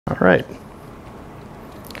All right,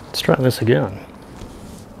 let's try this again.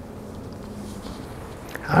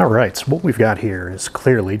 All right, so what we've got here is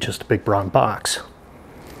clearly just a big brown box.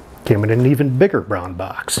 Came in an even bigger brown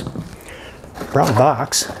box. Brown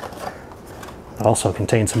box also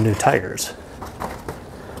contains some new tires.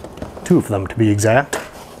 2 of them to be exact.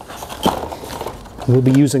 We'll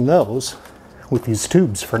be using those with these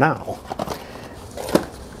tubes for now.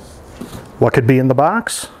 What could be in the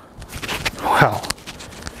box? Well,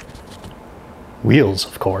 wheels,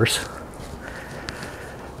 of course.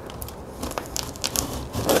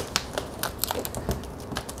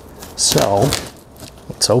 So,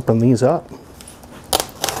 let's open these up.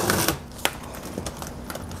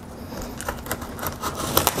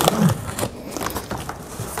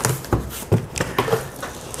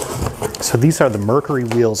 So these are the Mercury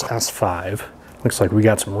Wheels S5. Looks like we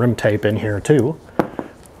got some rim tape in here too.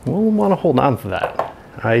 We'll want to hold on to that.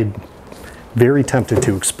 I'm very tempted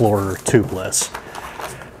to explore tubeless.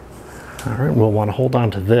 All right, we'll want to hold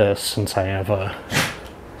on to this since I have a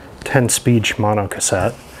 10-speed Shimano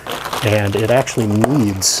cassette, and it actually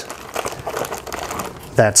needs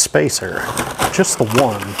that spacer, just the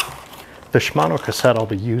one. The Shimano cassette I'll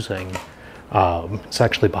be using is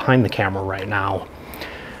actually behind the camera right now.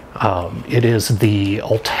 It is the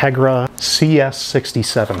Ultegra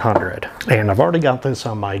CS6700, and I've already got this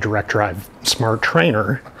on my direct drive smart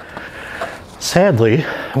trainer. Sadly,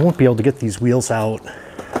 I won't be able to get these wheels out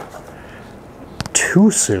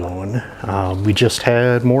too soon. We just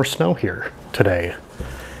had more snow here today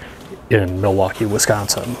in Milwaukee,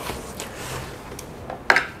 Wisconsin.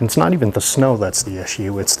 And it's not even the snow that's the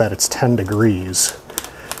issue, it's that it's 10 degrees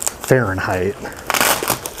Fahrenheit.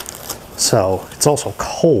 So it's also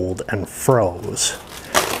cold and froze.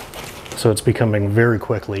 So it's becoming very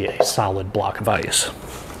quickly a solid block of ice.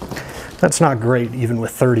 That's not great even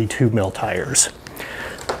with 32 mil tires.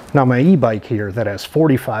 Now my e-bike here that has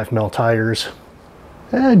 45 mil tires,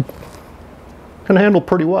 can handle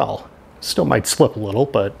pretty well. Still might slip a little,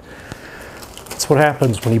 but that's what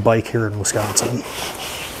happens when you bike here in Wisconsin.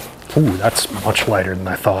 Ooh, that's much lighter than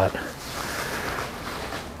I thought.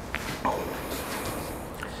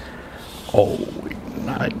 Oh,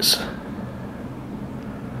 nice.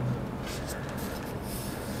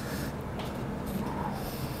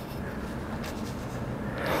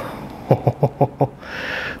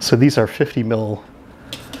 So these are 50 mil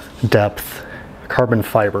depth carbon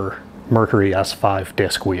fiber Mercury S5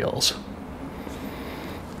 disc wheels.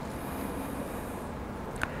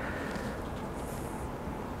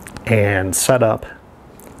 And set up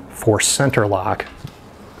for center lock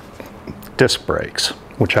disc brakes,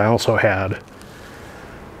 which I also had.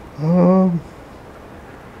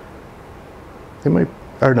 They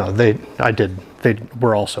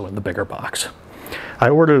were also in the bigger box. I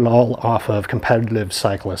ordered it all off of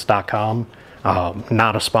competitivecyclist.com.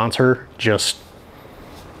 Not a sponsor, just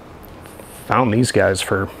found these guys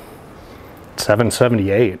for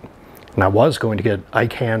 $778. And I was going to get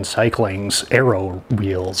ICANN Cycling's aero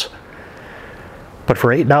wheels, but for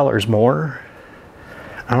 $8 more,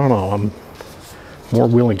 I don't know, I'm more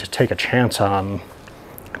willing to take a chance on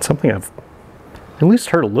something I've at least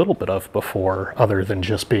heard a little bit of before, other than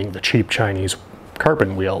just being the cheap Chinese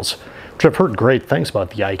carbon wheels, which I've heard great things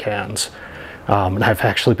about the ICANNs. And I've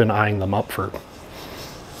actually been eyeing them up for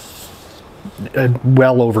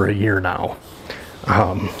well over a year now.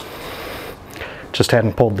 Just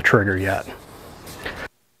hadn't pulled the trigger yet.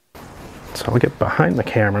 So I'll get behind the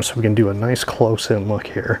camera so we can do a nice close-in look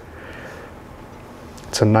here.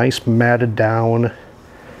 It's a nice matted down,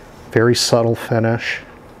 very subtle finish.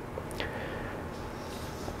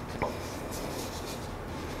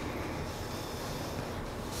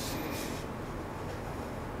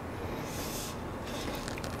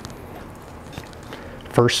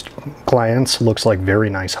 First glance, looks like very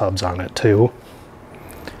nice hubs on it too.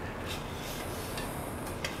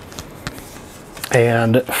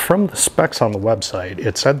 And from the specs on the website,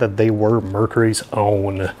 it said that they were Mercury's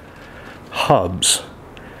own hubs.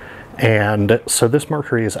 And so this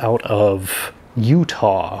Mercury is out of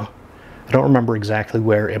Utah. I don't remember exactly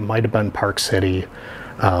where. It might have been Park City,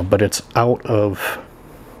 but it's out of,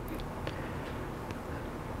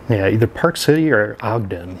 yeah, either Park City or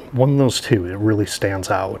Ogden. One of those two. It really stands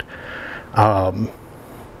out.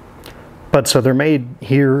 But so they're made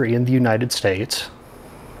here in the United States,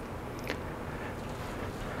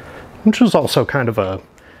 which was also kind of a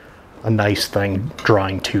nice thing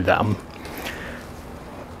drawing to them.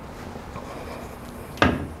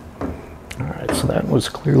 All right, so that was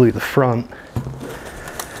clearly the front.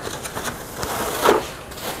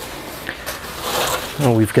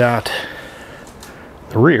 Now we've got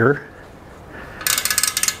the rear.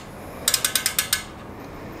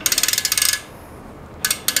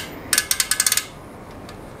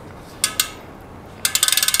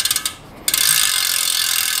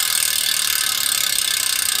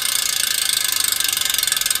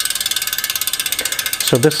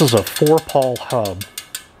 So this is a 4-pawl hub.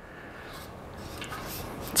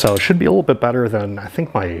 So it should be a little bit better than, I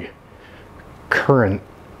think my current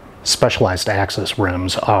Specialized Axis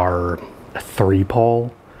rims are a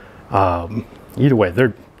 3-pawl. Either way,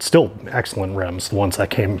 they're still excellent rims, the ones that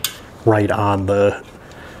came right on the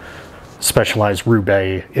Specialized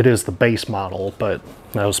Roubaix. It is the base model, but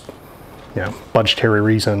that was, you know, budgetary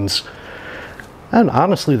reasons. And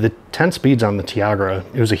honestly, the 10 speeds on the Tiagra,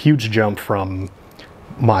 it was a huge jump from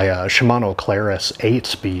my Shimano Claris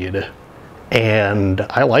 8-speed, and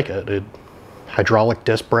I like it. Hydraulic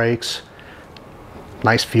disc brakes,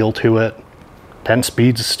 nice feel to it. 10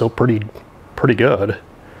 speeds is still pretty good.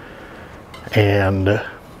 And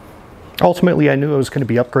ultimately, I knew I was going to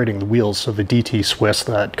be upgrading the wheels, so the DT Swiss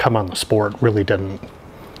that come on the Sport really didn't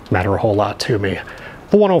matter a whole lot to me.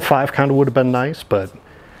 The 105 kind of would have been nice, but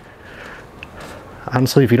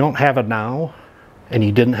honestly, if you don't have it now, and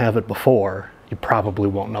you didn't have it before, you probably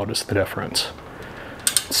won't notice the difference.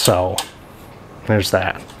 So, there's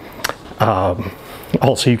that.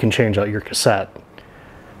 Also, you can change out your cassette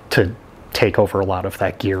to take over a lot of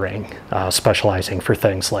that gearing, specializing for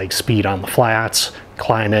things like speed on the flats,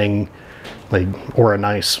 climbing, or a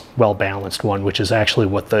nice, well-balanced one, which is actually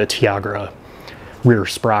what the Tiagra rear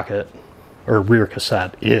sprocket, or rear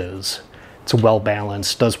cassette is. It's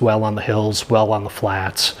well-balanced, does well on the hills, well on the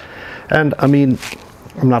flats. And, I mean,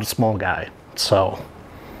 I'm not a small guy, so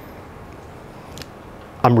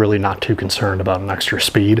I'm really not too concerned about an extra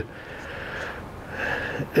speed.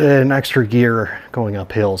 An extra gear going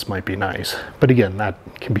up hills might be nice, but again, that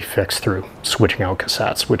can be fixed through switching out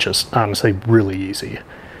cassettes, which is honestly really easy.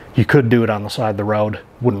 You could do it on the side of the road,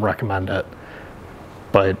 wouldn't recommend it,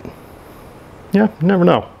 but yeah, you never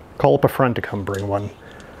know. Call up a friend to come bring one.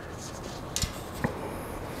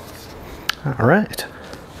 All right,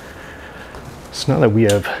 so now that we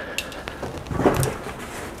have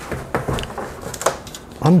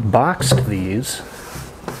unboxed these,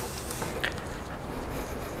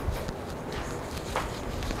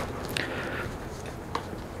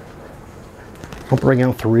 I'll bring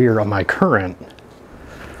out the rear on my current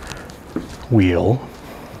wheel,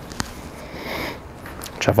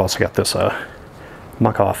 which I've also got this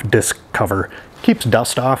muck off disc cover. Keeps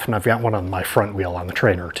dust off, and I've got one on my front wheel on the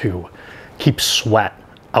trainer too. Keeps sweat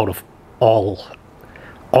out of all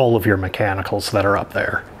of your mechanicals that are up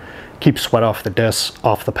there. Keeps sweat off the discs,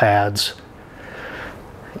 off the pads.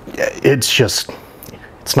 It's just,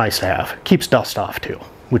 it's nice to have. Keeps dust off too,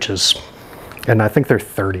 which is, and I think they're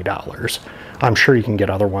 $30. I'm sure you can get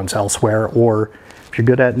other ones elsewhere, or if you're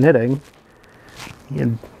good at knitting, you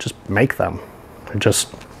can just make them. They're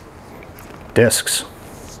just discs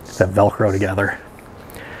that Velcro together.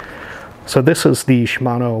 So this is the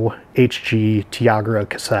Shimano HG Tiagra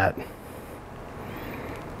cassette.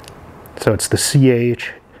 So it's the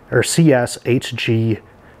CS HG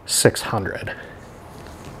 600.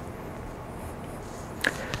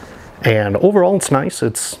 And overall it's nice.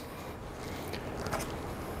 It's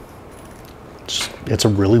a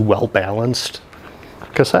really well balanced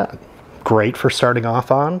cassette. Great for starting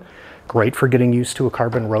off on, great for getting used to a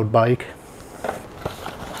carbon road bike.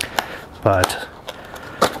 But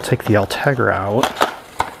take the Ultegra out.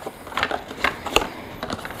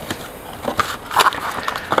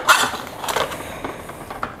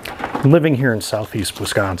 Living here in southeast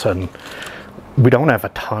Wisconsin, we don't have a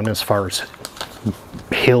ton as far as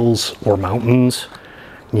hills or mountains.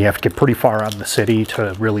 You have to get pretty far out of the city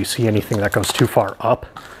to really see anything that goes too far up,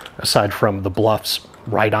 aside from the bluffs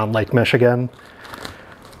right on Lake Michigan.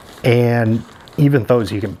 And even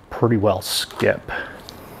those you can pretty well skip.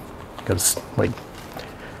 Because, like,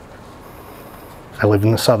 I live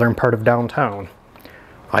in the southern part of downtown.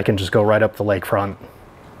 I can just go right up the lakefront.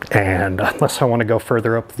 And unless I want to go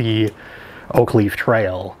further up the Oak Leaf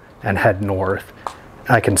Trail and head north,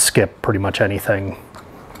 I can skip pretty much anything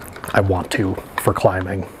I want to for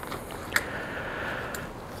climbing.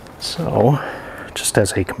 So, just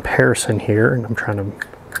as a comparison here, and I'm trying to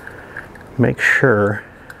make sure,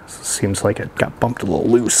 it seems like it got bumped a little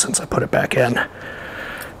loose since I put it back in. So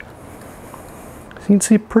you can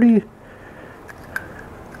see pretty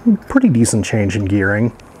decent change in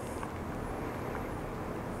gearing.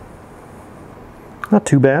 Not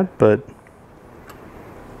too bad, but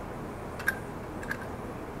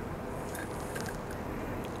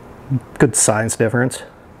good size difference.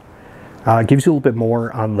 Gives you a little bit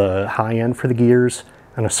more on the high end for the gears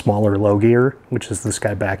and a smaller low gear, which is this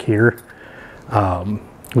guy back here,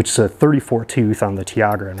 which is a 34 tooth on the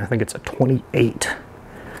Tiagra, and I think it's a 28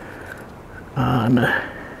 on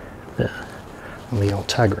the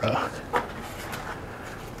Ultegra.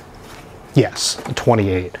 Yes, a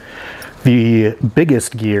 28. The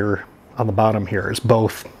biggest gear on the bottom here is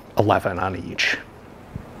both 11 on each.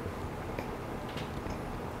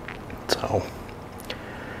 So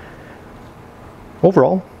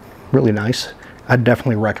overall, really nice. I'd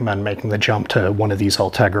definitely recommend making the jump to one of these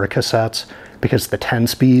Ultegra cassettes because the 10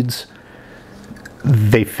 speeds,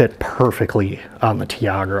 they fit perfectly on the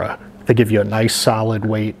Tiagra. They give you a nice solid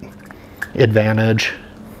weight advantage.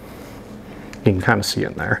 You can kind of see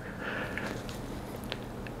it in there.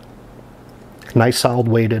 Nice solid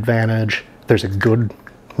weight advantage. There's a good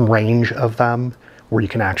range of them where you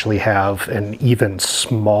can actually have an even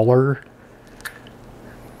smaller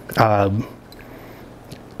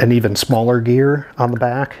gear on the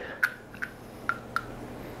back.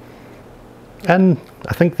 And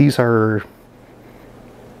I think these are,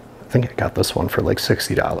 I think I got this one for like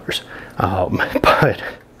 $60. But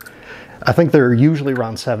I think they're usually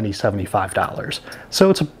around $70, $75. So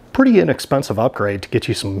it's a pretty inexpensive upgrade to get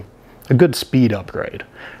you a good speed upgrade.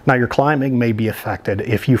 Now your climbing may be affected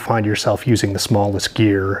if you find yourself using the smallest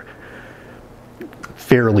gear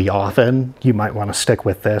fairly often. You might want to stick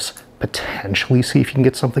with this, potentially see if you can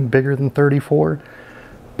get something bigger than 34,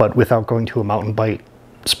 but without going to a mountain bike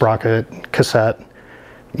sprocket cassette,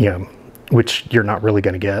 which you're not really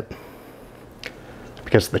going to get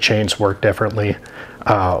because the chains work differently.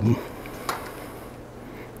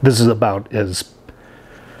 This is about as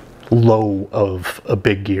low of a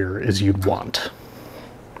big gear as you'd want.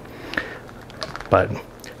 But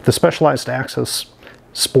the Specialized Access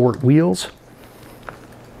Sport wheels,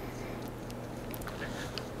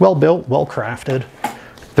 well built, well crafted.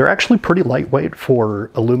 They're actually pretty lightweight for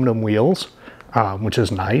aluminum wheels, which is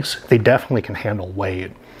nice. They definitely can handle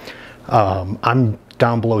weight. I'm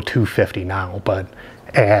down below 250 now, but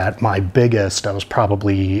at my biggest, I was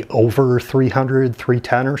probably over 300,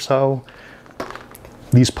 310 or so.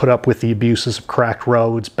 These put up with the abuses of cracked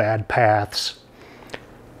roads, bad paths,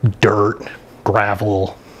 dirt,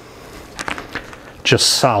 gravel, just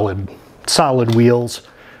solid wheels.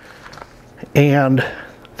 And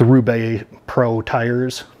the Roubaix Pro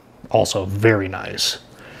tires, also very nice.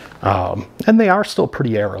 And they are still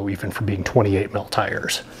pretty aero even for being 28 mil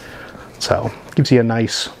tires. So gives you a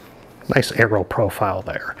nice aero profile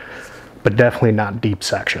there, but definitely not deep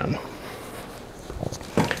section.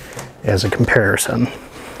 As a comparison,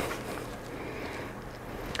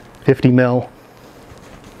 50 mil,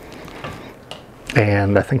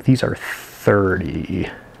 and I think these are 30.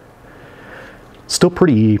 Still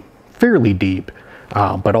fairly deep,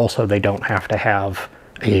 but also they don't have to have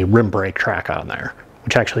a rim brake track on there,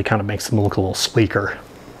 which actually kind of makes them look a little sleeker.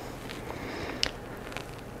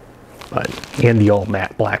 And the all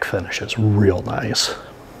matte black finish is real nice.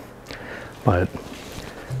 But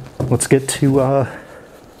let's get to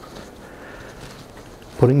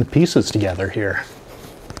putting the pieces together here.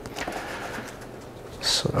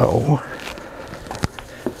 So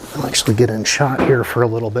I'll actually get in shot here for a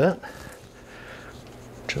little bit.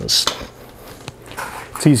 It's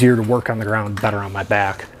easier to work on the ground, better on my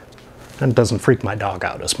back, and it doesn't freak my dog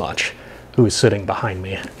out as much, who is sitting behind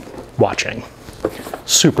me watching,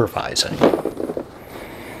 supervising.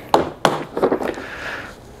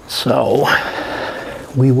 So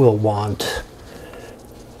we will want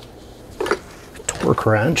a torque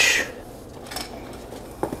wrench.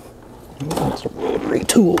 That's a rotary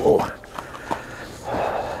tool.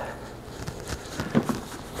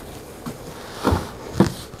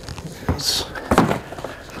 There's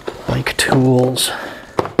bike tools.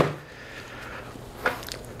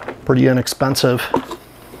 Pretty inexpensive.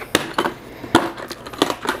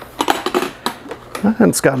 And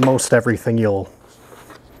it's got most everything you'll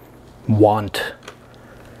want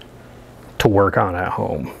to work on at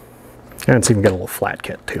home. And it's even got a little flat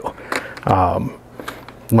kit too.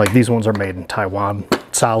 Like these ones are made in Taiwan.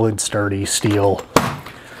 Solid, sturdy steel.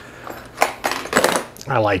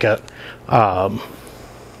 I like it.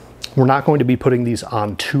 We're not going to be putting these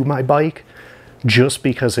onto my bike just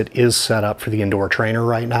because it is set up for the indoor trainer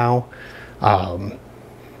right now. I'm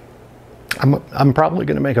probably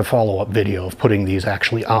going to make a follow-up video of putting these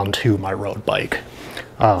actually onto my road bike.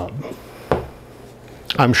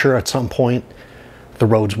 I'm sure at some point the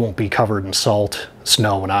roads won't be covered in salt,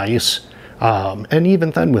 snow, and ice. And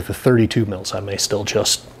even then with the 32 mils, I may still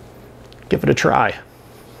just give it a try.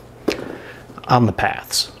 On the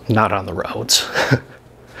paths, not on the roads.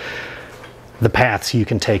 The paths, you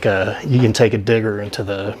can take a digger into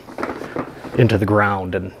the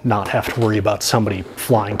ground and not have to worry about somebody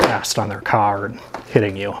flying past on their car and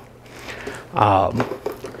hitting you. I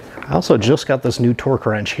also just got this new torque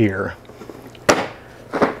wrench here.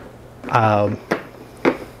 I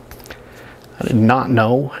did not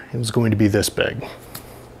know it was going to be this big.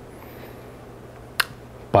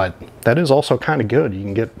 but that is also kind of good. You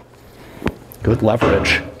can get good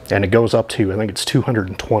leverage, and it goes up to, I think it's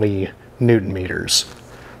 220 Newton meters.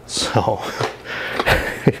 So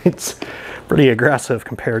it's pretty aggressive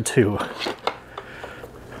compared to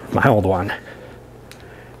my old one,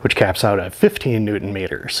 which caps out at 15 Newton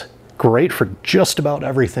meters. Great for just about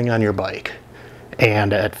everything on your bike.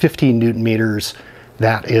 And at 15 Newton meters,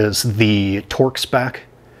 that is the torque spec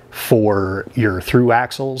for your through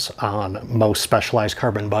axles on most specialized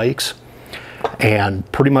carbon bikes.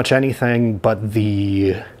 And pretty much anything but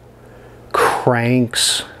the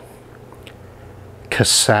cranks,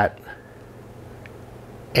 cassette,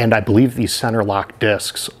 and I believe these center lock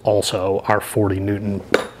discs also are 40 Newton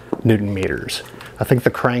meters. I think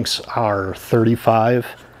the cranks are 35.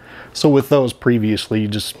 So with those previously,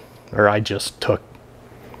 I just took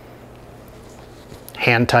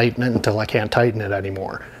hand tighten it until I can't tighten it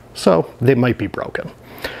anymore. So they might be broken,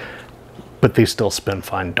 but they still spin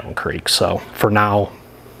fine, don't creak. So for now,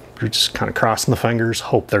 you're just kind of crossing the fingers,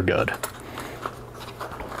 hope they're good.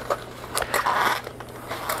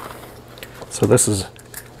 So this is,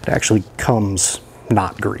 it actually comes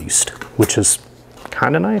not greased, which is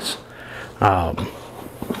kind of nice.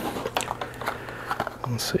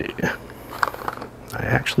 Let's see. I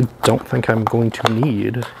actually don't think I'm going to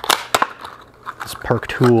need this Park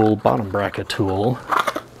Tool bottom bracket tool.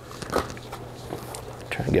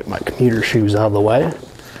 Trying to get my commuter shoes out of the way.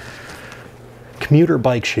 Commuter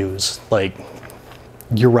bike shoes, like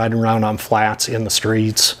you're riding around on flats in the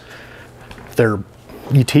streets.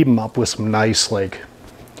 You team them up with some nice like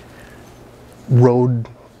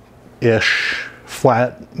road-ish,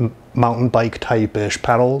 flat mountain bike type-ish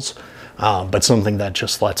pedals, but something that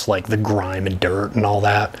just lets like the grime and dirt and all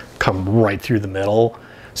that come right through the middle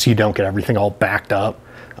so you don't get everything all backed up.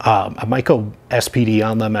 I might go SPD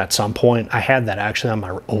on them at some point. I had that actually on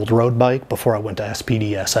my old road bike before I went to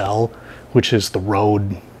SPD SL, which is the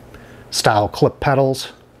road style clip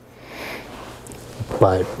pedals.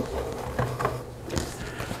 But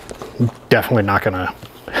definitely not gonna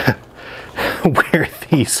wear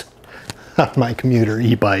these on my commuter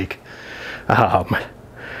e-bike. I'm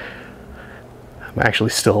actually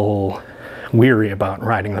still weary about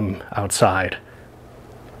riding them outside,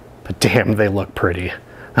 but damn, they look pretty.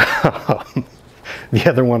 The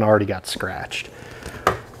other one already got scratched.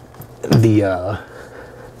 I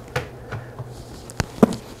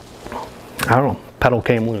don't know, pedal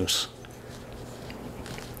came loose.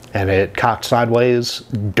 And it cocked sideways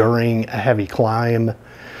during a heavy climb,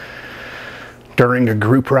 during a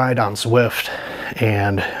group ride on Zwift,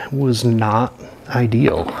 and was not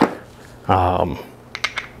ideal.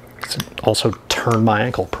 It also turned my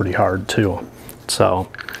ankle pretty hard too. So,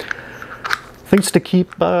 things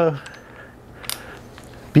to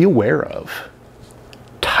be aware of.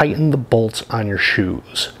 Tighten the bolts on your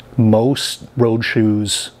shoes. Most road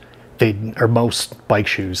shoes, most bike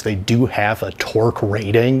shoes, they do have a torque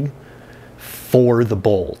rating for the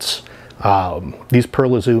bolts. These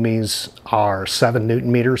Pearl Izumis are 7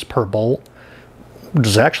 Newton meters per bolt, which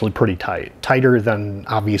is actually pretty tight. Tighter than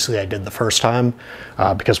obviously I did the first time,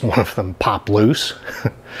 because one of them popped loose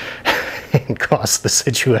and caused the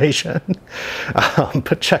situation.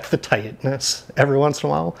 But check the tightness every once in a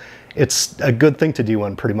while. It's a good thing to do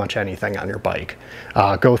on pretty much anything on your bike.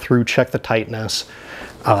 Go through, check the tightness,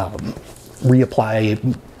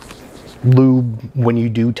 reapply lube when you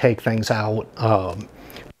do take things out.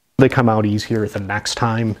 They come out easier the next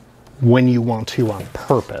time when you want to on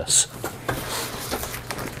purpose.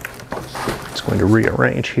 It's going to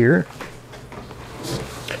rearrange here.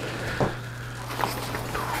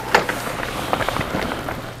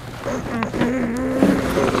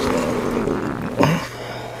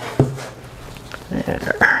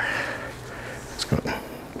 There.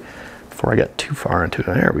 Before I get too far into it,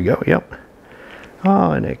 there we go, yep.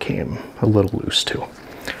 Oh, and it came a little loose too.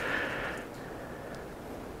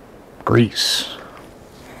 Grease.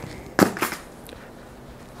 A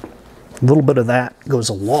little bit of that goes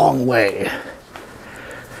a long way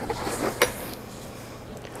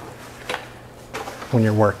when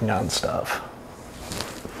you're working on stuff.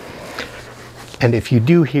 And if you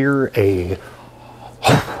do hear a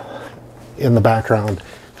in the background,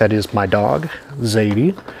 that is my dog,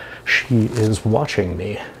 Zadie. She is watching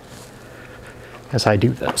me as I do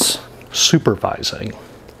this, supervising.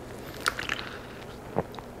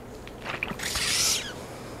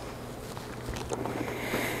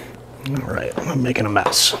 All right, I'm making a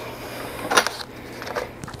mess.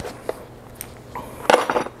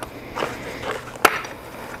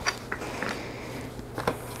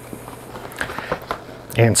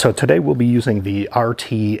 And so today we'll be using the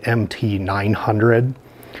RT MT 900.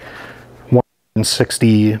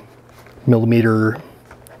 60 millimeter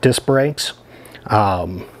disc brakes.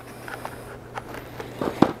 I'm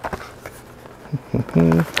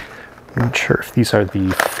not sure if these are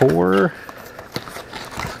the 4.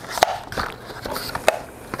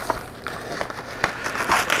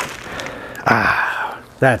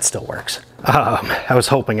 That still works. I was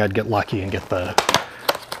hoping I'd get lucky and get the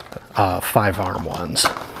 5-arm ones.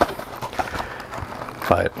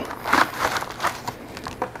 But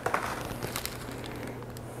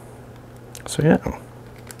so yeah.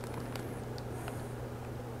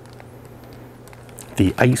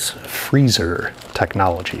 The ice freezer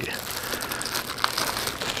technology.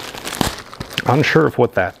 Unsure of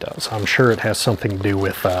what that does. I'm sure it has something to do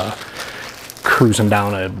with cruising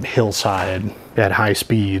down a hillside at high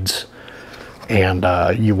speeds and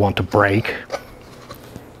you want to brake.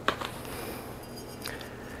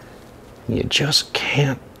 You just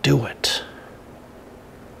can't do it.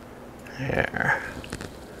 There.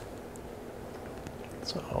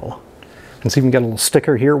 So, it's even got a little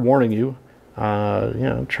sticker here warning you, you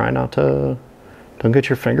know, try not to, don't get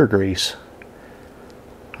your finger grease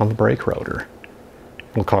on the brake rotor.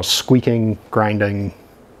 It'll cause squeaking, grinding,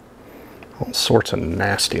 all sorts of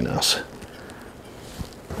nastiness.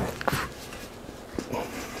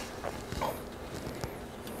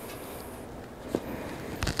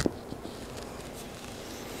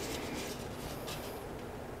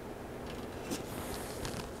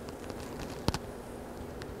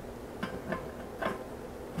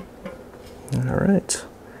 All right.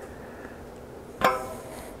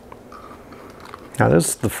 Now this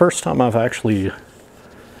is the first time I've actually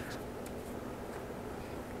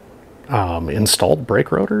installed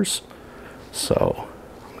brake rotors, so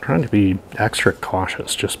I'm trying to be extra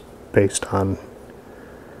cautious just based on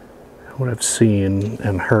what I've seen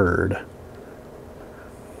and heard.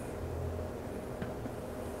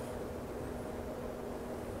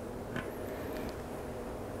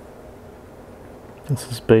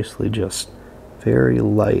 This is basically just very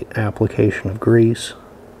light application of grease.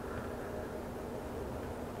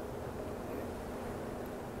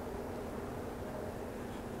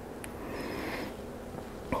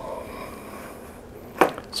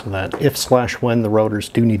 So that if/when the rotors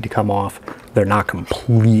do need to come off, they're not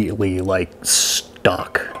completely like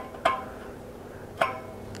stuck.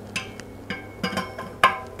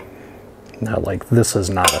 Now, like, this is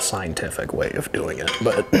not a scientific way of doing it,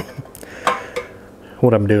 but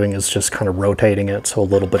what I'm doing is just kind of rotating it so a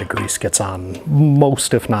little bit of grease gets on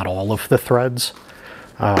most, if not all, of the threads.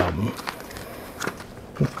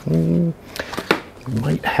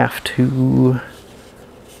 Might have to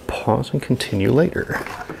pause and continue later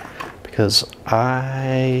because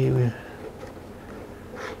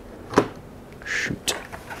shoot.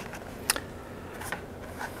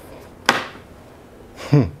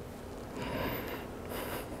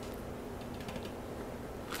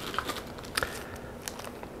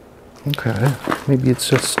 Okay, maybe it's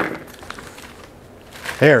just,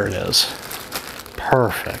 there it is.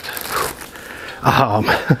 Perfect.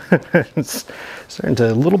 It's starting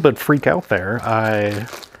to a little bit freak out there. I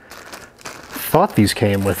thought these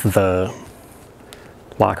came with the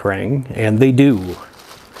lock ring, and they do.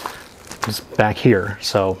 It's back here,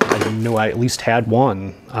 so I knew I at least had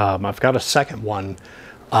one. I've got a second one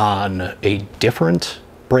on a different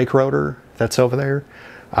brake rotor that's over there.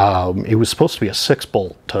 It was supposed to be a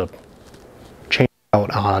 6-bolt to change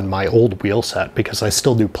out on my old wheel set because I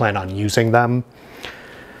still do plan on using them.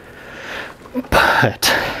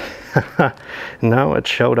 But no, it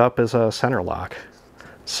showed up as a center lock,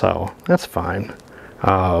 so that's fine.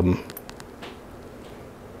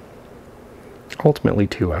 Ultimately,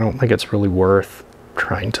 too, I don't think it's really worth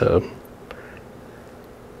trying to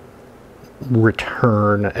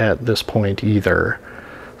return at this point either.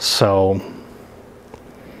 So,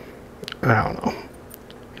 I don't know.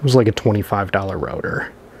 It was like a $25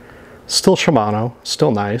 rotor. Still Shimano, still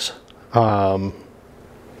nice.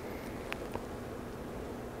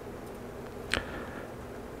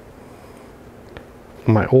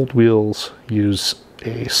 My old wheels use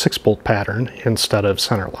a 6-bolt pattern instead of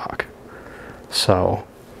center lock. So,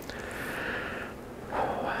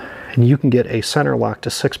 and you can get a center lock to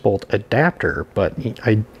 6-bolt adapter, but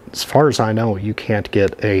as far as I know, you can't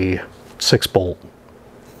get a 6-bolt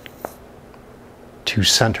to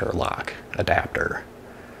center lock adapter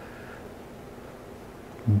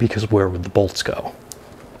because where would the bolts go?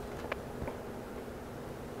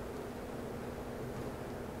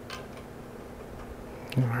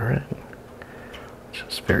 All right,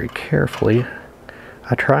 just very carefully.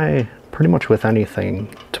 I try pretty much with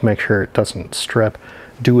anything to make sure it doesn't strip.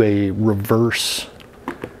 Do a reverse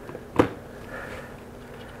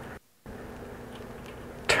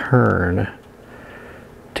turn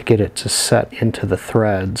to get it to set into the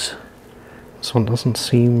threads. This one doesn't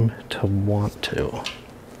seem to want to.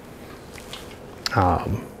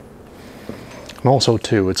 And also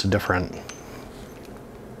too, it's a different,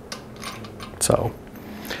 so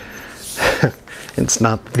it's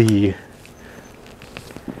not the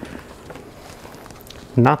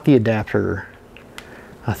adapter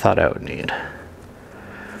I thought I would need.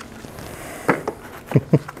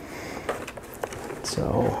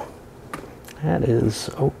 So that is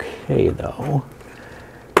okay though.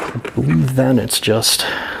 I believe then it's just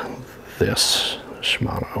this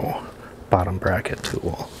Shimano bottom bracket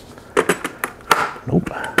tool. Nope.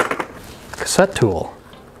 Cassette tool.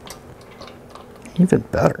 Even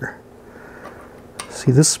better.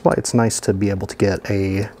 See, this is why it's nice to be able to get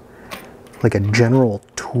a general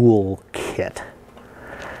tool kit.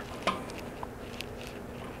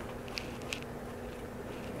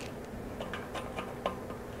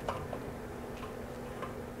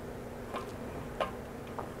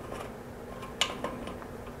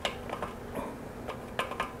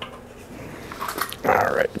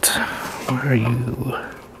 All right, where are you?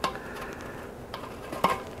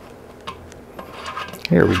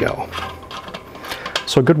 Here we go.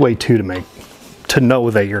 So a good way too to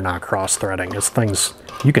know that you're not cross-threading is things,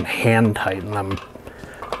 you can hand tighten them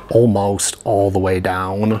almost all the way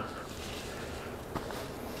down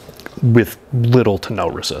with little to no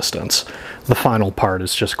resistance. The final part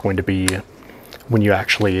is just going to be when you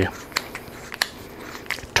actually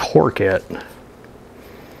torque it.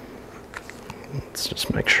 Let's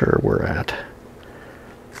just make sure we're at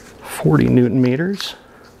 40 Newton meters.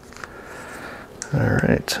 All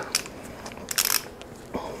right.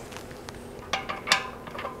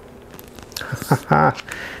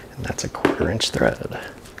 And that's a 1/4 inch thread.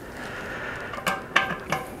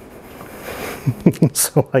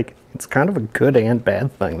 So like, it's kind of a good and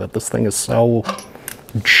bad thing that this thing is so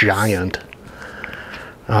giant.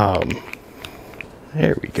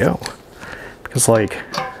 There we go. Because like,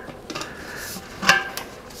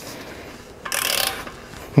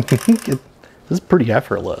 this is pretty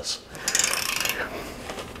effortless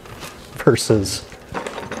versus,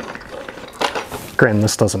 granted,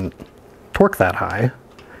 this doesn't torque that high,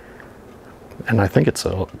 and I think it's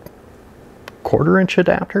a 1/4 inch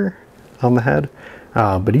adapter on the head,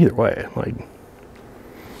 but either way, like,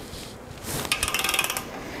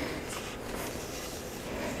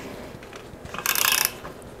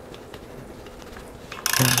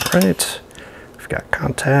 all right, we've got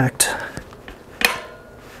contact.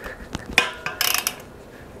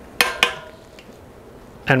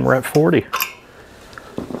 And we're at 40.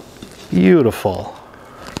 Beautiful.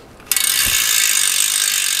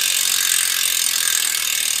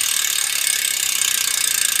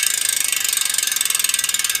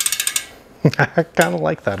 I kind of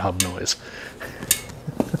like that hub noise.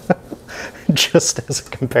 Just as a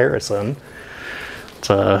comparison. It's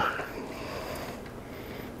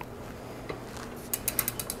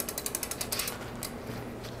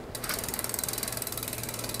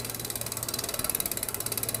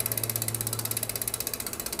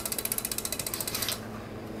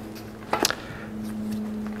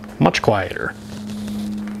much quieter.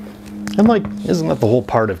 And like, isn't that the whole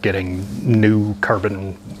part of getting new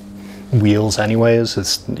carbon wheels anyways?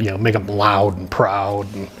 Is, you know, make them loud and proud.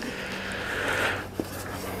 And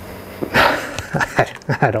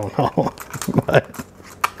I don't know, but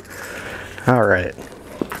all right.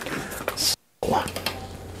 So,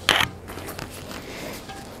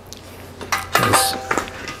 as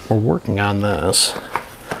we're working on this,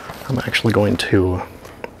 I'm actually going to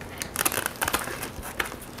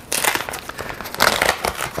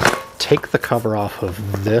take the cover off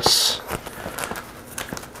of this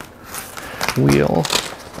wheel,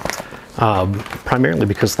 primarily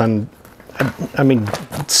because then, I mean,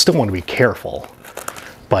 still want to be careful,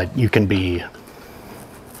 but you can be,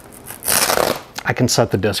 I can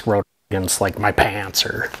set the disc rotor against like my pants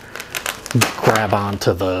or grab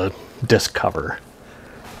onto the disc cover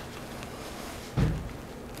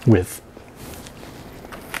with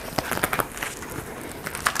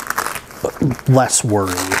less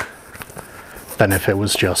worry than if it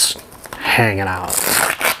was just hanging out.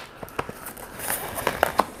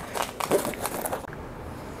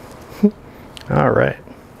 All right.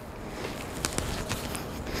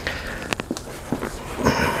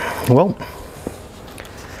 Well,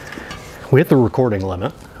 we hit the recording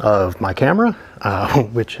limit of my camera,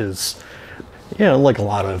 which is, you know, like a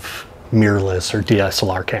lot of mirrorless or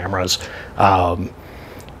DSLR cameras.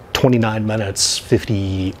 29 minutes,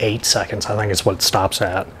 58 seconds, I think is what it stops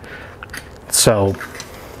at. So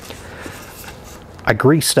I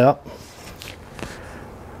greased up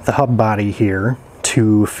the hub body here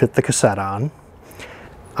to fit the cassette on.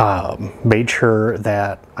 Made sure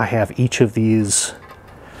that I have each of these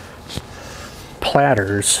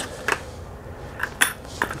platters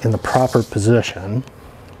in the proper position.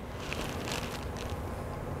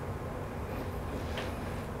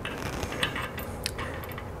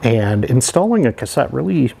 And installing a cassette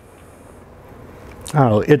really, I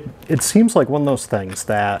don't know, it seems like one of those things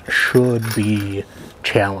that should be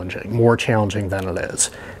challenging, more challenging than it is,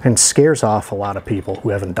 and scares off a lot of people who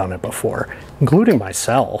haven't done it before, including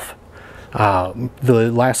myself. The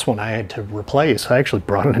last one I had to replace, I actually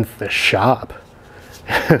brought it into the shop.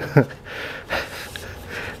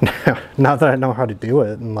 Now that I know how to do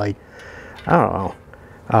it, and like, I don't know.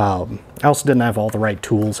 I also didn't have all the right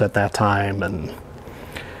tools at that time, and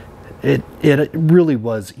it really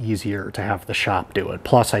was easier to have the shop do it.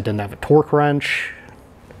 Plus, I didn't have a torque wrench.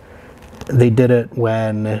 They did it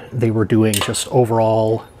when they were doing just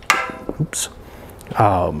overall, oops,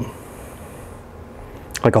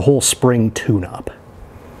 like a whole spring tune-up.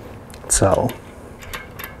 So,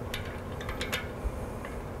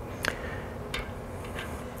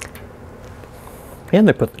 and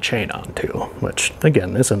they put the chain on too, which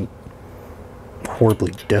again isn't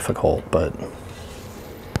horribly difficult, but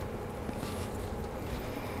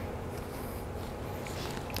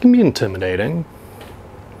it can be intimidating.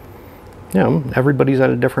 You know, everybody's at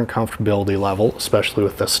a different comfortability level, especially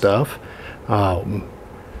with this stuff.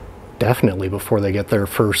 Definitely before they get their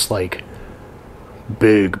first like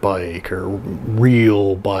big bike or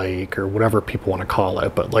real bike or whatever people want to call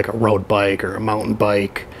it, but like a road bike or a mountain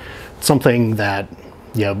bike, something that,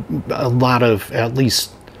 yeah, a lot of, at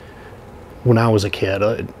least when I was a kid,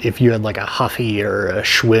 if you had like a Huffy or a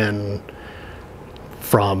Schwinn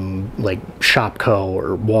from like Shopko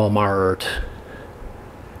or Walmart,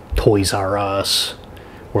 Toys R Us,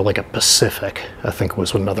 or like a Pacific, I think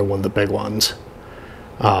was another one of the big ones.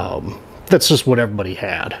 That's just what everybody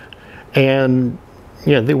had. And,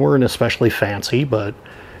 yeah, they weren't especially fancy, but,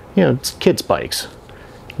 you know, it's kids' bikes.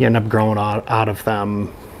 You end up growing out of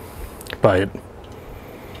them, but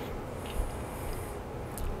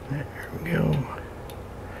there we go.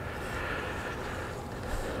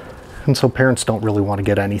 And so parents don't really want to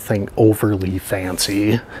get anything overly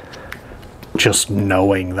fancy, just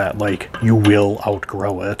knowing that, like, you will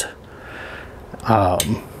outgrow it.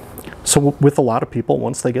 So with a lot of people,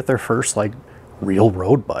 once they get their first, like, real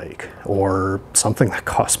road bike, or something that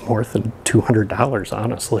costs more than $200,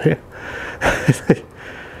 honestly,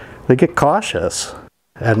 they get cautious,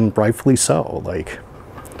 and rightfully so. Like,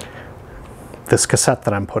 this cassette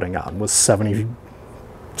that I'm putting on was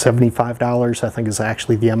 $75, I think is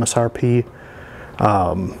actually the MSRP.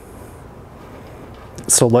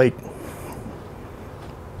 So, like,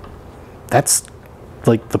 that's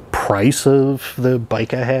like the price of the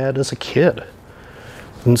bike I had as a kid.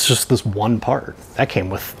 And it's just this one part. That came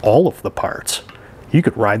with all of the parts. You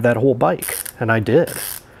could ride that whole bike, and I did.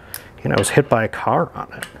 You know, I was hit by a car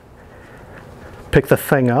on it. Picked the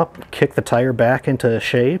thing up, kicked the tire back into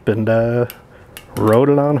shape, and rode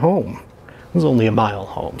it on home. It was only a mile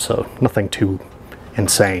home, so nothing too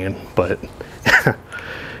insane, but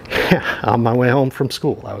yeah, on my way home from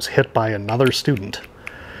school, I was hit by another student.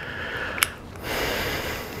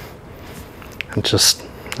 And just,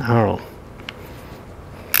 I don't know.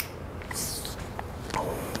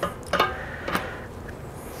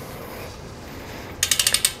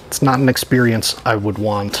 It's not an experience I would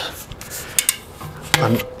want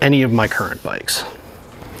on any of my current bikes.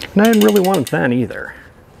 And I didn't really want it then either.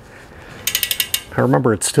 I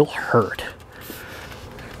remember it still hurt.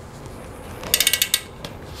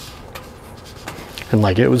 And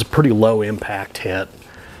like, it was a pretty low impact hit.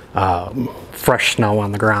 Fresh snow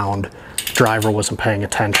on the ground. Driver wasn't paying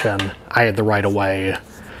attention. I had the right of way,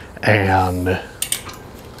 and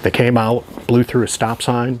they came out, blew through a stop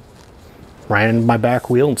sign, ran into my back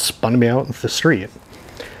wheel, and spun me out into the street.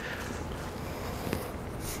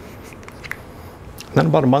 Then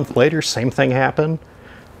about a month later, same thing happened.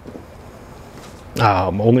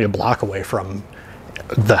 Only a block away from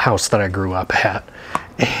the house that I grew up at,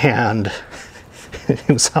 and it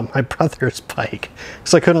was on my brother's bike,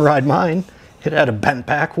 because I couldn't ride mine. It had a bent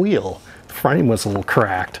back wheel. The frame was a little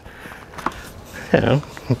cracked. You know,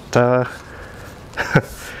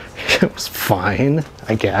 it was fine,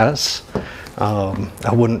 I guess.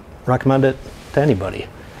 I wouldn't recommend it to anybody,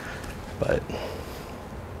 but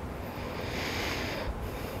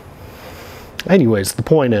anyways, the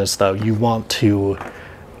point is, though, you want to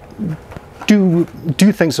do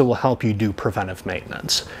things that will help you do preventive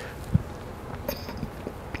maintenance.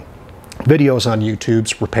 videos on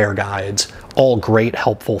YouTube's repair guides, all great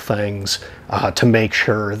helpful things to make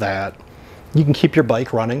sure that you can keep your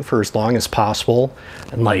bike running for as long as possible.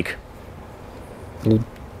 And like a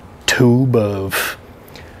tube of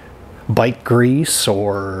bike grease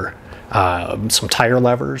or some tire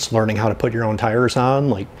levers, learning how to put your own tires on.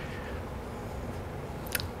 Like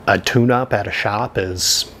a tune-up at a shop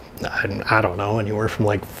is, I don't know, anywhere from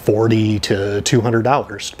like $40 to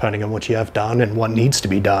 $200, depending on what you have done and what needs to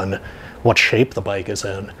be done, what shape the bike is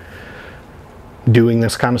in. Doing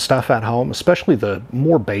this kind of stuff at home, especially the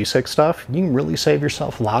more basic stuff, you can really save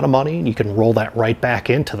yourself a lot of money, and you can roll that right back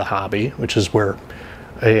into the hobby, which is where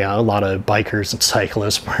a lot of bikers and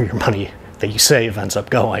cyclists, where your money that you save ends up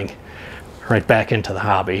going right back into the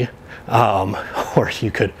hobby. Or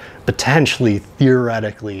you could potentially,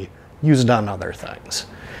 theoretically, use it on other things.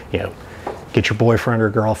 You know, get your boyfriend or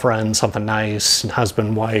girlfriend something nice,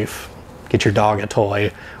 husband, wife, get your dog a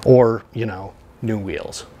toy, or, you know, new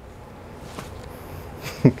wheels.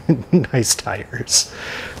 Nice tires.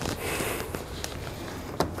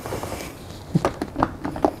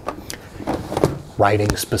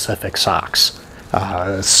 Riding specific socks,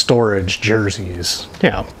 storage jerseys, you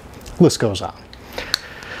know, list goes on.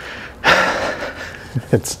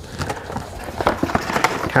 It's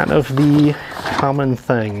kind of the common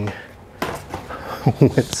thing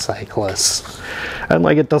with cyclists. And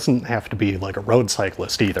like, it doesn't have to be like a road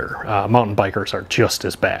cyclist either. Mountain bikers are just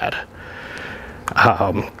as bad.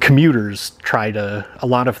 Commuters a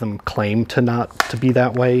lot of them claim to not to be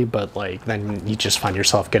that way, but like then you just find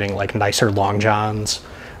yourself getting like nicer long johns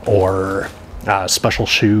or special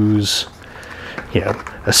shoes, you know,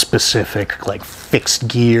 a specific like fixed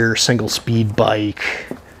gear single speed bike.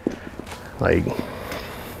 Like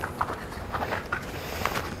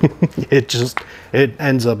it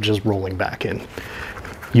ends up just rolling back in.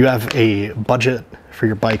 You have a budget for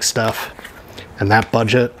your bike stuff, and that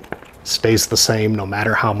budget stays the same no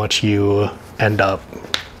matter how much you end up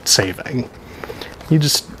saving. You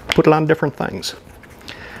just put it on different things.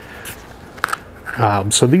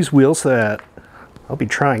 So these wheels that I'll be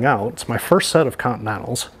trying out, it's my first set of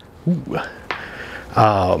Continentals. Ooh.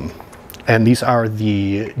 And these are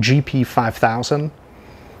the GP 5000.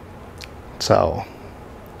 So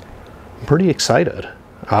I'm pretty excited.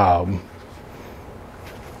 A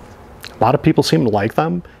lot of people seem to like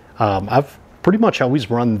them. I've pretty much always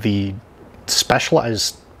run the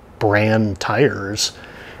Specialized brand tires,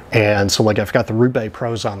 and so like I've got the Roubaix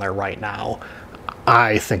Pros on there right now.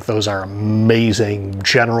 I think those are amazing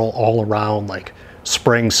general all around like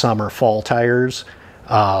spring, summer, fall tires.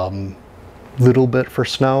 Little bit for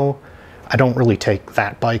snow. I don't really take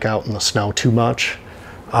that bike out in the snow too much,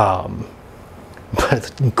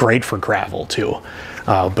 but great for gravel too.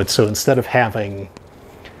 But so instead of having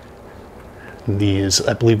these,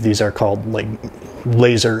 I believe these are called like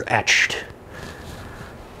laser etched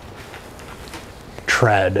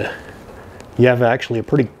tread, you have actually a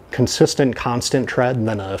pretty consistent, constant tread and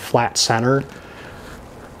then a flat center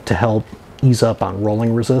to help ease up on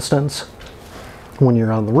rolling resistance when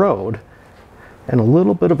you're on the road, and a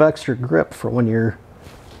little bit of extra grip for when you're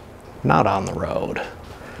not on the road.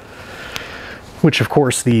 Which of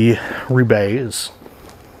course the Roubaix is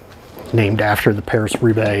named after the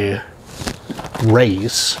Paris-Roubaix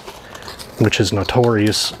race, which is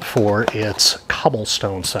notorious for its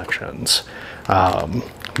cobblestone sections.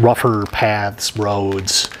 Rougher paths,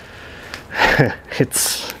 roads.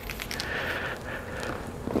 It's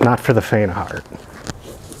not for the faint of heart.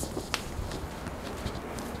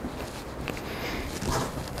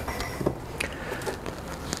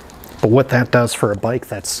 But what that does for a bike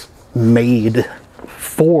that's made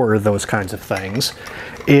for those kinds of things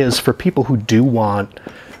is for people who do want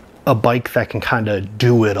a bike that can kind of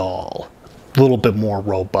do it all. A little bit more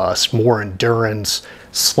robust, more endurance,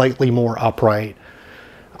 slightly more upright.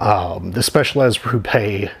 The Specialized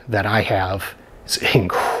Roubaix that I have is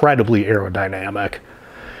incredibly aerodynamic,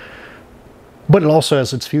 but it also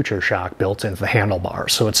has its future shock built into the handlebar,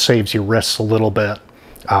 so it saves you wrists a little bit.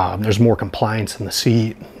 There's more compliance in the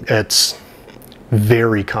seat. It's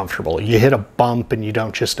very comfortable. You hit a bump and you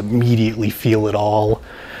don't just immediately feel it all,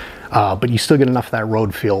 but you still get enough of that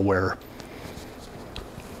road feel where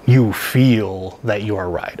you feel that you are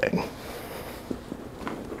riding.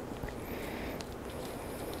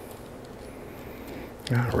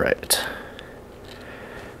 All right,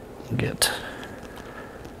 get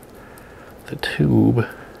the tube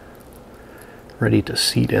ready to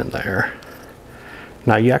seat in there.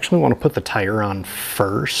 Now you actually want to put the tire on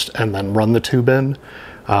first and then run the tube in.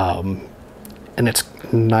 And it's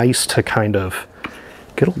nice to kind of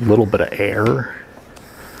get a little bit of air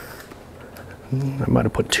I might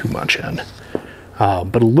have put too much in.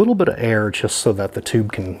 But a little bit of air just so that the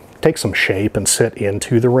tube can take some shape and sit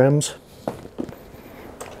into the rims.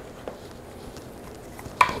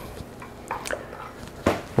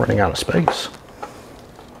 Running out of space.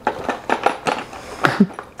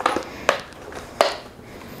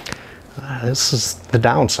 This is the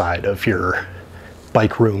downside of your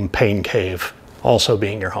bike room pain cave also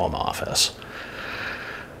being your home office.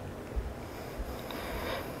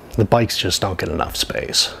 The bikes just don't get enough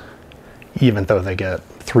space, even though they get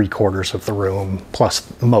 3/4 of the room plus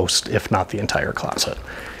most, if not the entire closet,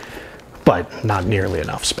 but not nearly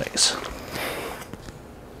enough space.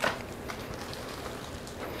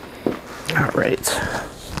 All right.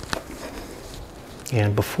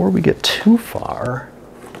 And before we get too far,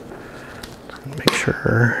 make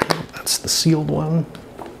sure that's the sealed one.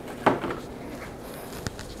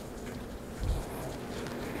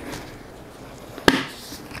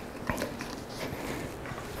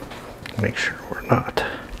 Make sure we're not.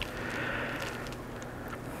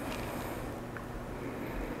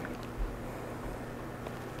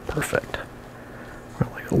 Perfect. We're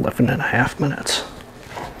like 11.5 minutes.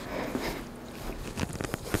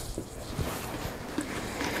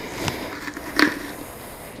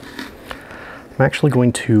 I'm actually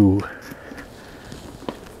going to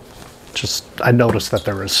I noticed that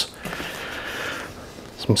there was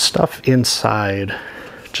some stuff inside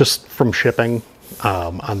just from shipping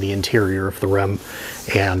on the interior of the rim,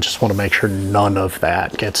 and just want to make sure none of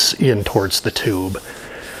that gets in towards the tube.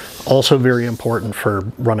 Also very important for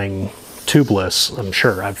running tubeless. I'm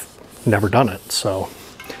sure I've never done it, so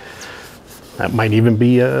that might even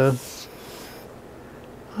be a... Oh,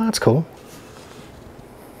 that's cool.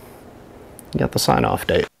 You got the sign-off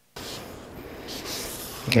date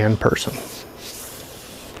and person.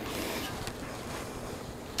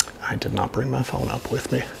 I did not bring my phone up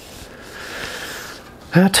with me.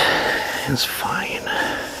 That is fine.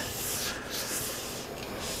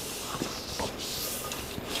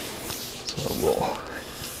 So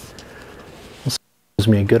this gives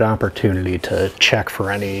me a good opportunity to check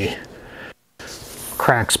for any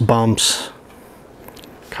cracks, bumps,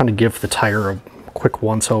 kind of give the tire a quick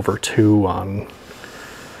once over too on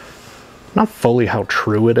not fully how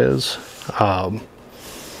true it is.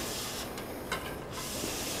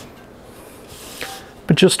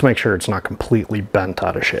 But just to make sure it's not completely bent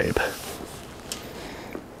out of shape.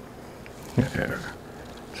 There.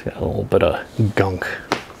 It's got a little bit of gunk.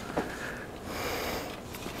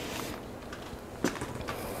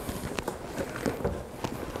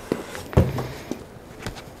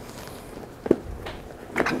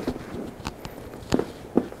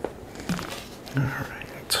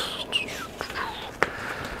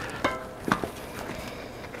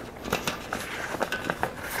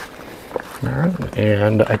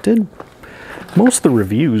 And I did, most of the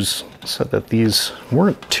reviews said that these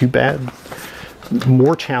weren't too bad,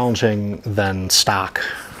 more challenging than stock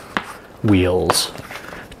wheels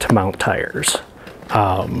to mount tires,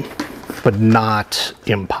 but not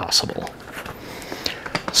impossible.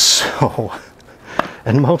 So,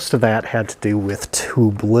 and most of that had to do with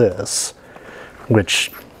tubeless,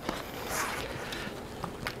 which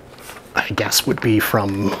I guess would be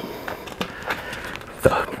from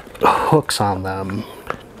the hooks on them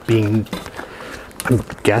being, I'm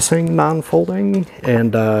guessing, non-folding,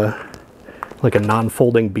 and like a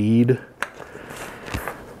non-folding bead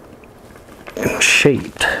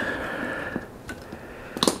shaped.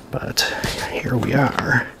 But here we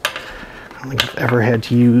are. I don't think I've ever had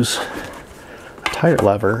to use a tire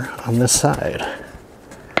lever on this side.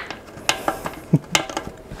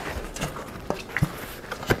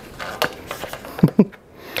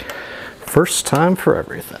 First time for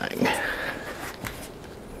everything.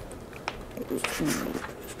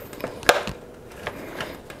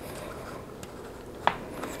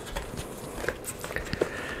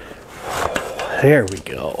 There we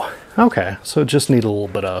go. Okay, so just need a little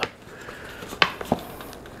bit of,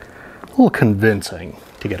 a little convincing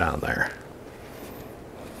to get on there.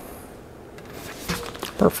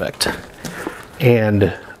 Perfect.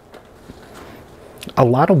 And a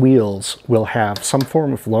lot of wheels will have some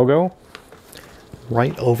form of logo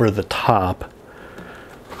right over the top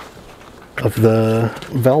of the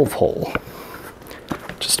valve hole,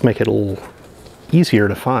 just to make it a little easier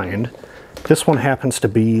to find. This one happens to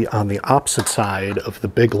be on the opposite side of the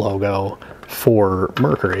big logo for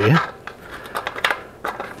Mercury.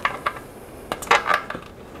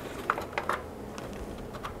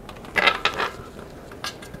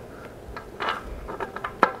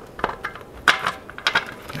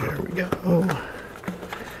 There we go.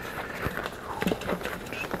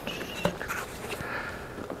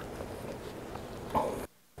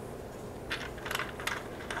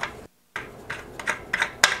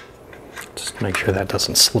 Make sure that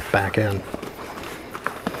doesn't slip back in.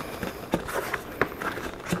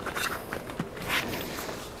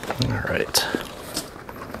 All right.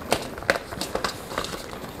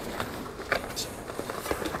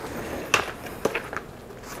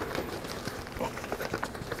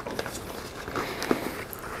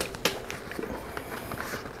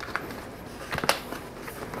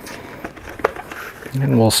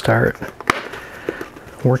 And we'll start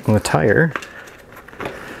working the tire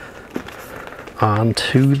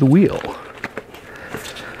onto the wheel.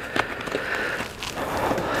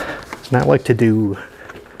 And I like to do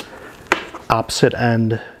opposite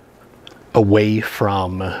end away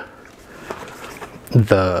from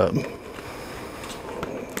the,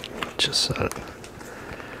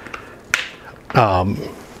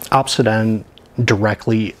 opposite end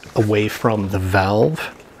directly away from the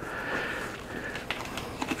valve,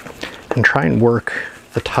 and try and work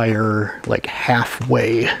the tire like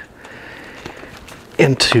halfway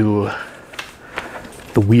into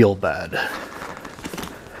the wheel bed,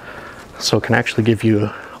 so it can actually give you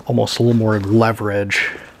almost a little more leverage.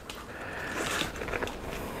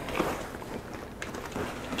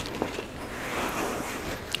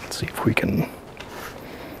 Let's see if we can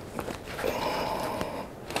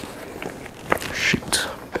shoot.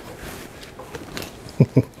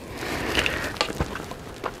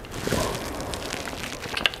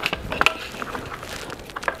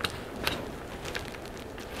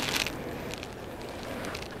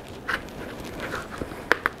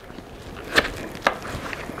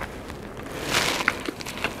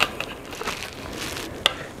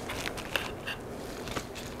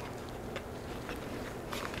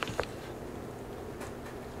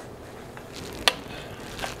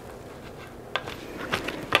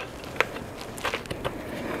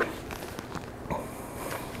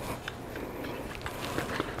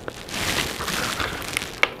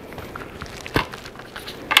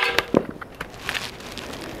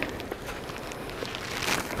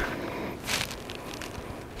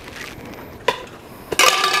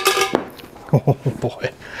 Oh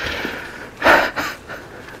boy.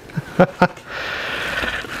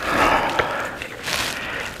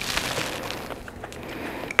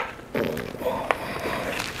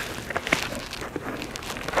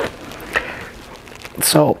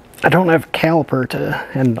 So I don't have a caliper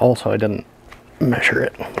and also I didn't measure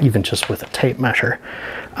it, even just with a tape measure.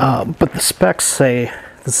 But the specs say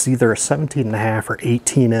this is either a 17.5 or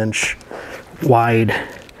 18-inch wide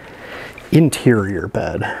interior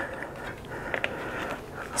bed.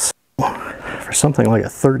 So for something like a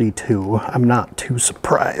 32, I'm not too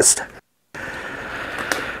surprised.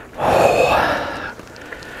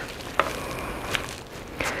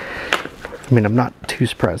 I mean, I'm not too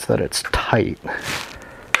surprised that it's tight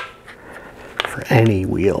for any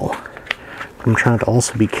wheel. I'm trying to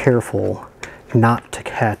also be careful not to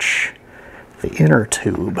catch the inner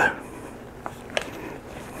tube.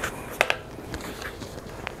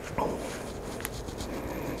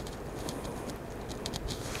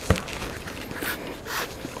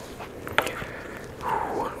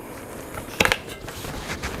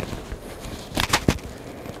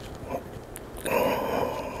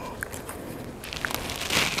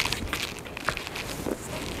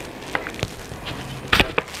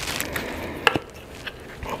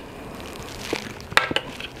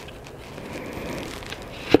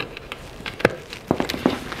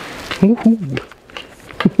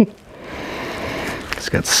 It's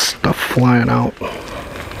got stuff flying out.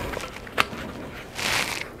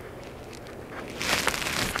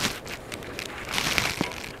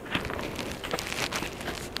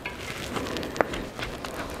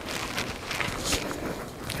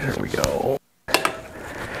 There we go.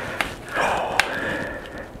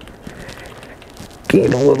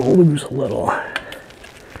 Gain a little, lose a little.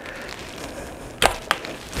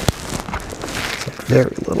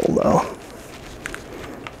 Very little though.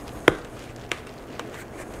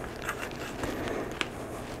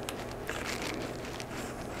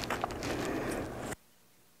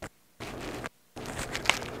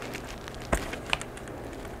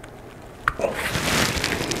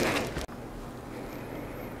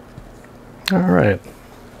 All right.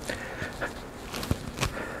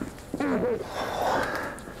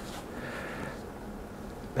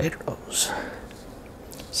 Pedro's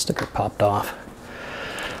sticker popped off.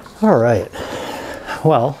 All right,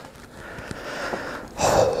 well,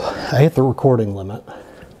 I hit the recording limit,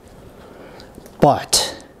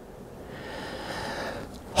 but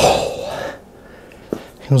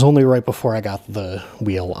it was only right before I got the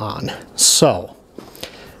wheel on. So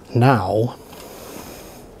now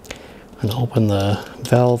I'm gonna open the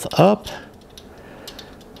valve up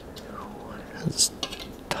as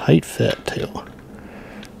tight tight fit too.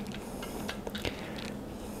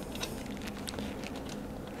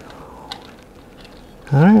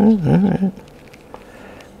 All right.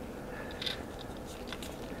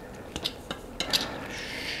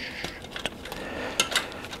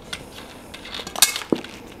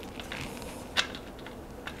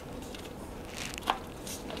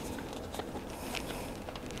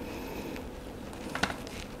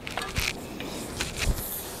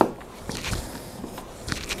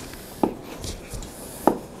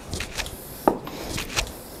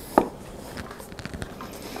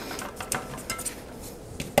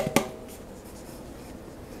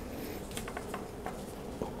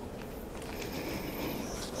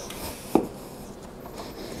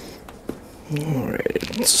 All right.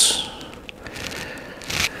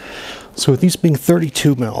 So with these being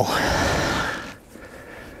 32 mil,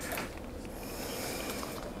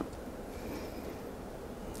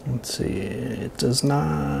 let's see, it does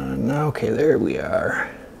not, okay, there we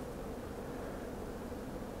are.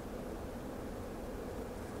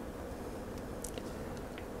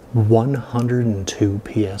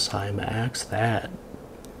 $102 PSI max, that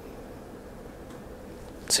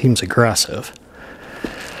seems aggressive.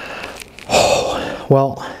 Oh,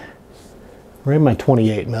 well, we're in my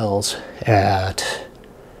 28 mils at,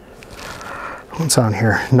 what's on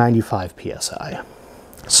here, 95 PSI.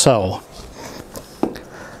 So,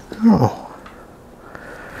 oh,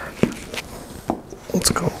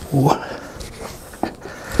 let's go.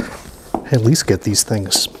 At least get these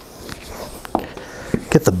things,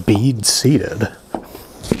 get the bead seated.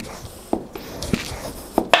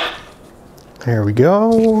 There we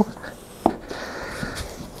go.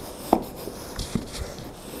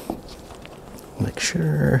 Make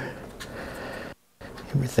sure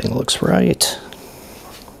everything looks right.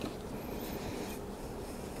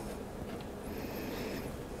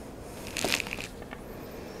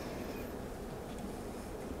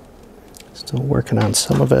 Still working on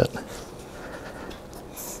some of it.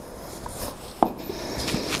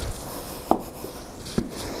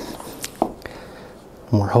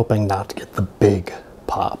 And we're hoping not to get the big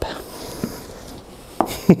pop.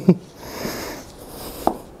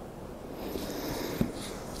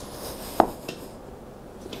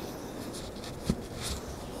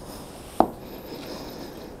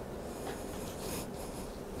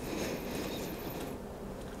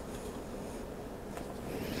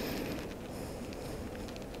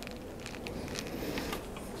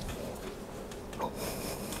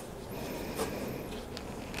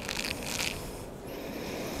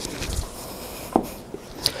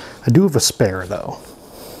 I do have a spare though,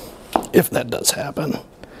 if that does happen.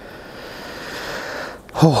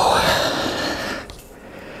 Oh,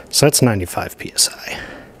 so that's 95 PSI.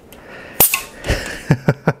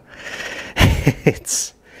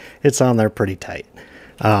 It's on there pretty tight.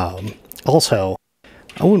 Also,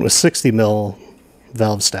 I went with 60 mil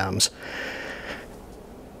valve stems.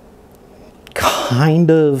 Kind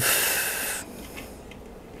of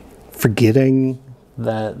forgetting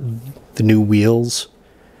that the new wheels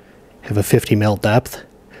have a 50 mil depth.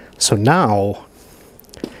 So now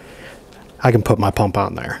I can put my pump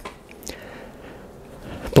on there.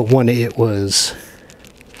 But when it was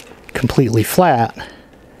completely flat,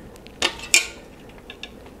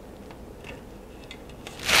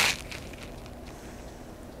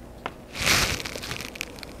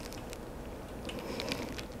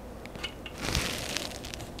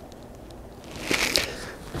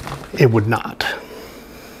 it would not.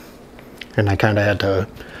 And I kind of had to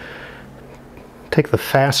take the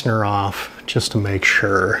fastener off just to make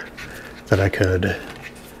sure that I could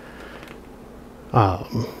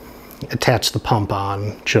attach the pump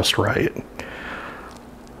on just right.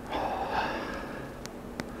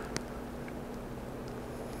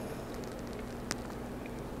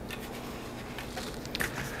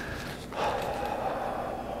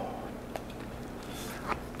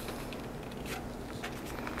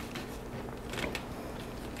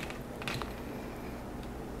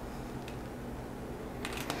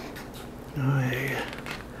 I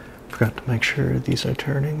forgot to make sure these are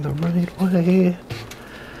turning the right way.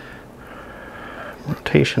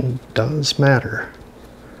 Rotation does matter.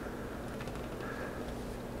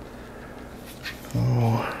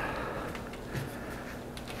 Oh.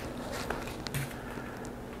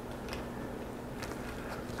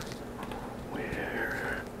 Where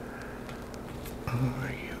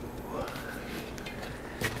are you?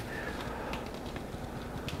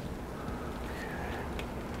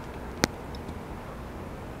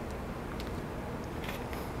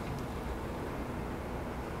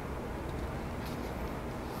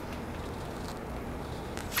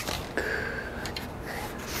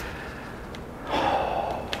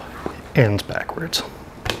 ends backwards.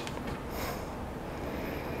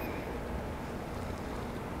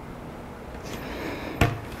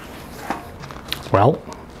 Well,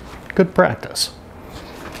 good practice.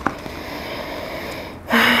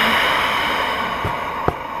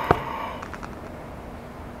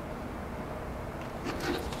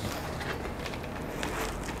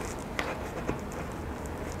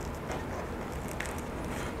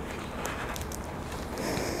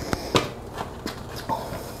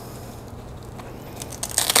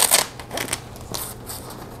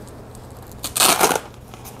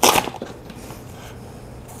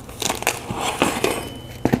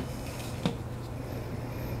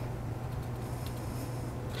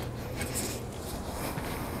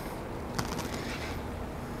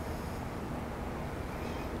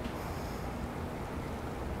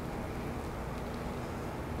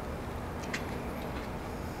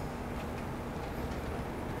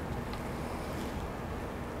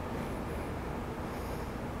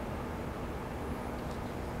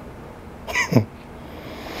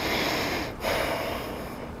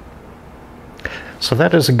 So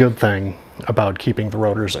that is a good thing about keeping the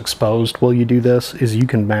rotors exposed while you do this, is you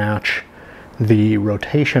can match the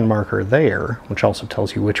rotation marker there, which also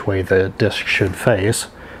tells you which way the disc should face,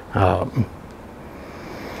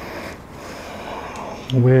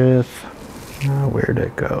 with, where'd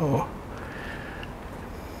it go?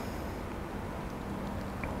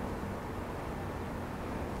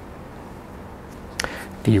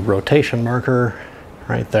 The rotation marker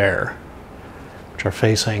right there, which are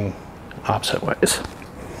facing opposite ways.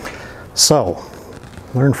 So,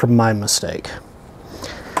 learn from my mistake.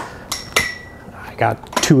 I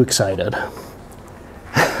got too excited.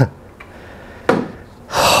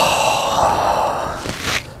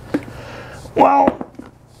 Well,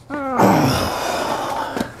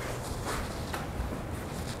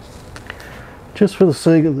 just for the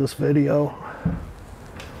sake of this video,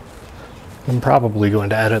 I'm probably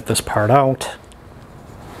going to edit this part out.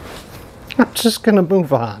 I'm just going to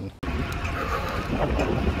move on.